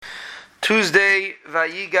Tuesday,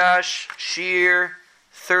 Vayigash, Shiur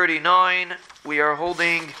 39. We are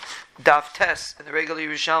holding Daf Tes in the regular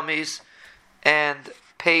Yerushalmis and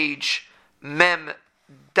page Mem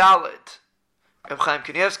Dalet. Reb Chaim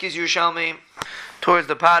Kanievsky's Yerushalmi. Towards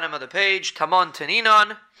the bottom of the page, Tamon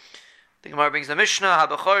Teninon. The Gemara brings the Mishnah,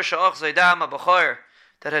 HaBachor Sha'ach Zaydam, HaBachor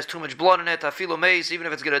that has too much blood in it, Afilu Meis, even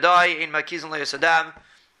if it's going to die, Ein Makizan Le'as Adam.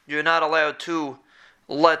 You're not allowed to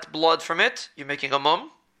let blood from it. You're making a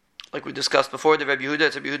mum. Like we discussed before, the Rabbi Yehuda,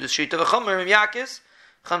 it's Rabbi Yehuda's Shita v'chomer Yakiz.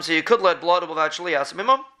 Chum say you could let blood without Shlias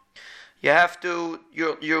Mimum. You have to, you're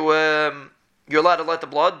allowed to let the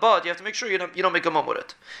blood, but you have to make sure you don't make a mum with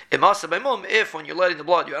it. It must be mum if when you're letting the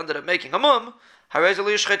blood you ended up making a mum. You're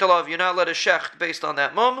not let a shecht based on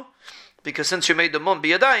that mum, because since you made the mum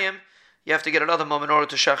biyadayim, you have to get another mum in order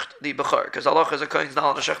to shecht the bechar, because Allah is a kohen's not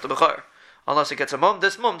allowed to shecht the bechar unless it gets a mum.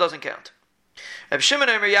 This mum doesn't count. Reb Shimon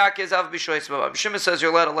says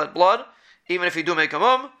you're allowed to let blood, even if you do make a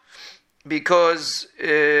mum, because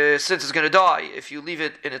since it's going to die, if you leave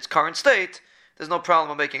it in its current state, there's no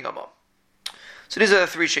problem of making a mum. So these are the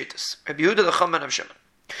three shittas. Reb Yehuda, the Chum, and Reb Shimon.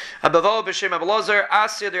 Abavol b'shem Abelazar,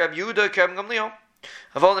 Asya the Reb Yehuda, Reb Gamliel.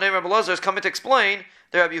 Avol the name of Abelazar is coming to explain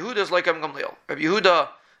that Reb Yehuda is like Reb Gamliel. Reb Yehuda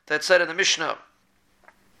that said in the Mishnah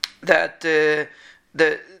that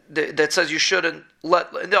that says you shouldn't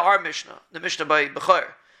let, in our Mishnah, the Mishnah by Bechar,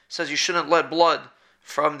 says you shouldn't let blood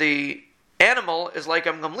from the animal, is like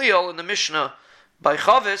Reb Gamliel in the Mishnah by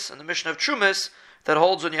Chavis, and the Mishnah of Trumas, that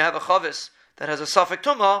holds when you have a Chavis that has a Safek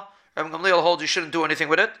Tumah, Reb Gamliel holds you shouldn't do anything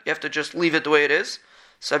with it, you have to just leave it the way it is.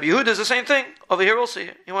 So Reb Yehuda is the same thing. Over here also,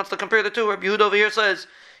 he wants to compare the two. Reb Yehuda over here says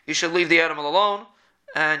you should leave the animal alone,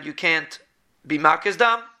 and you can't be Makiz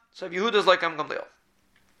Dam. So Reb Yehuda is like Reb Gamliel.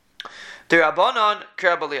 The Rabbanon,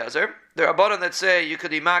 Reb Eliezer, the Rabbanon that say you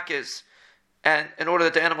could be Makiz, and in order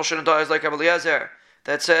that the animal shouldn't die, is like Reb Eliezer,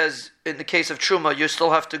 that says in the case of Truma, you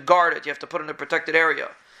still have to guard it, you have to put it in a protected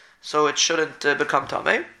area, so it shouldn't become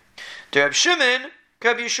Tameh. The Reb Shimon,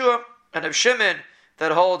 Reb Yeshua, and Reb Shimon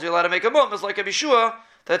that holds you're allowed to make a mum is like Reb Yeshua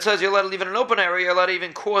that says you're allowed to leave it in an open area, you're allowed to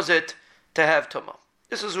even cause it to have Tumah.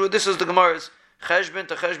 This is the Gemara's Cheshbon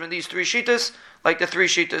to Cheshbon, these three shittas, like the three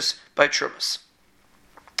shittas by Trumas.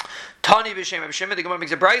 Tani b'shem Reb Shimon, the Gemara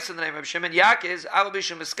makes a brayso in the name of Reb Shimon, Yakiz, Al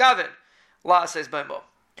b'shem Miskaven, La says by Mo.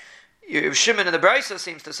 Reb Shimon in the brayso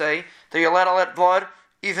seems to say that you're allowed to let blood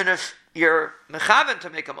even if you're mechaven to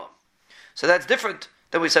make a mum. So that's different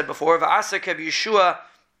than we said before. V'asek Reb Yeshua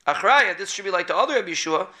Achraya, this should be like the other Reb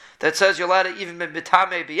Yeshua that says you're allowed to even be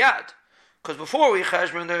mitame biyad. Because before we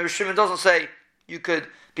cheshbon, the Reb Shimon doesn't say you could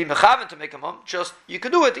be mechaven to make a mum, just you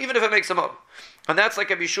could do it even if it makes a mum. And that's like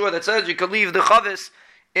Reb Yeshua that says you could leave the chavis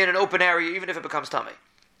in an open area even if it becomes tamei.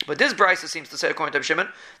 But this brisa seems to say, according to Reb Shimon,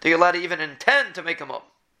 that you're allowed to even intend to make a mum.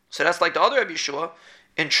 So that's like the other Reb Yeshua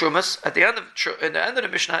in Trumas at the end of the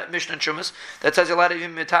Mishnah in Trumas that says you're allowed to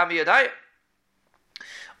even mitame yadayim.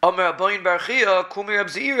 Omer Aboyin Barchia Kumir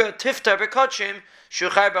Abzira Tiftar Bekachim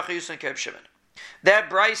Shuchai Bachiyusin Kerb Shimon. That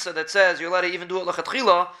brisa that says you're allowed to even do it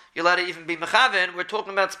lachatchila, you're allowed to even be mechaven. We're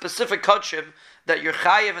talking about specific kachim that you're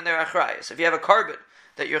chayiv in their achrayis. If you have a carbon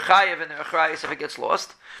that you're chayiv in their achrayis, if it gets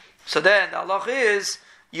lost, so then the halach is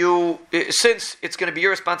since it's going to be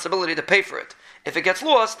your responsibility to pay for it. If it gets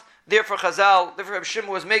lost, therefore Reb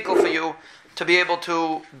Shimon was makel for you to be able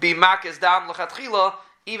to be makiz dam lachatchila,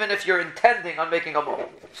 even if you're intending on making a mum.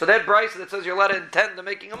 So that brisa that says you're allowed to intend on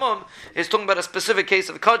making a mum is talking about a specific case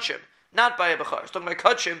of kachim, not by a bechar. It's talking about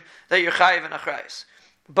kachim that you're chayiv and achrayis.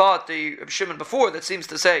 But the Reb Shimon before that seems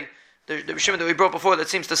to say, the Reb Shimon that we brought before that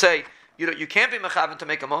seems to say, you can't be mechaven to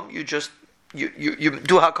make a mum. You just you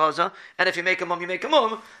do hakaza, and if you make a mum, you make a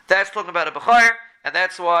mum. That's talking about a bechar, and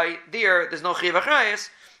that's why there's no chiyav achrayis,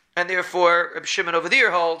 and therefore Reb Shimon over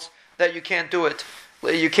there holds that you can't do it.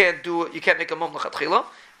 You can't make a mum l'chatchila.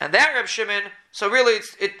 And that Reb Shimon, so really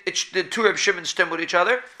it's the two Reb Shimon stem with each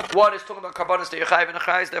other. One is talking about karbanos that you're chayiv and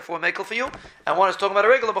achrayis, therefore we're makel for you, and one is talking about a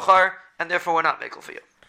regular bechar, and therefore we're not makel for you.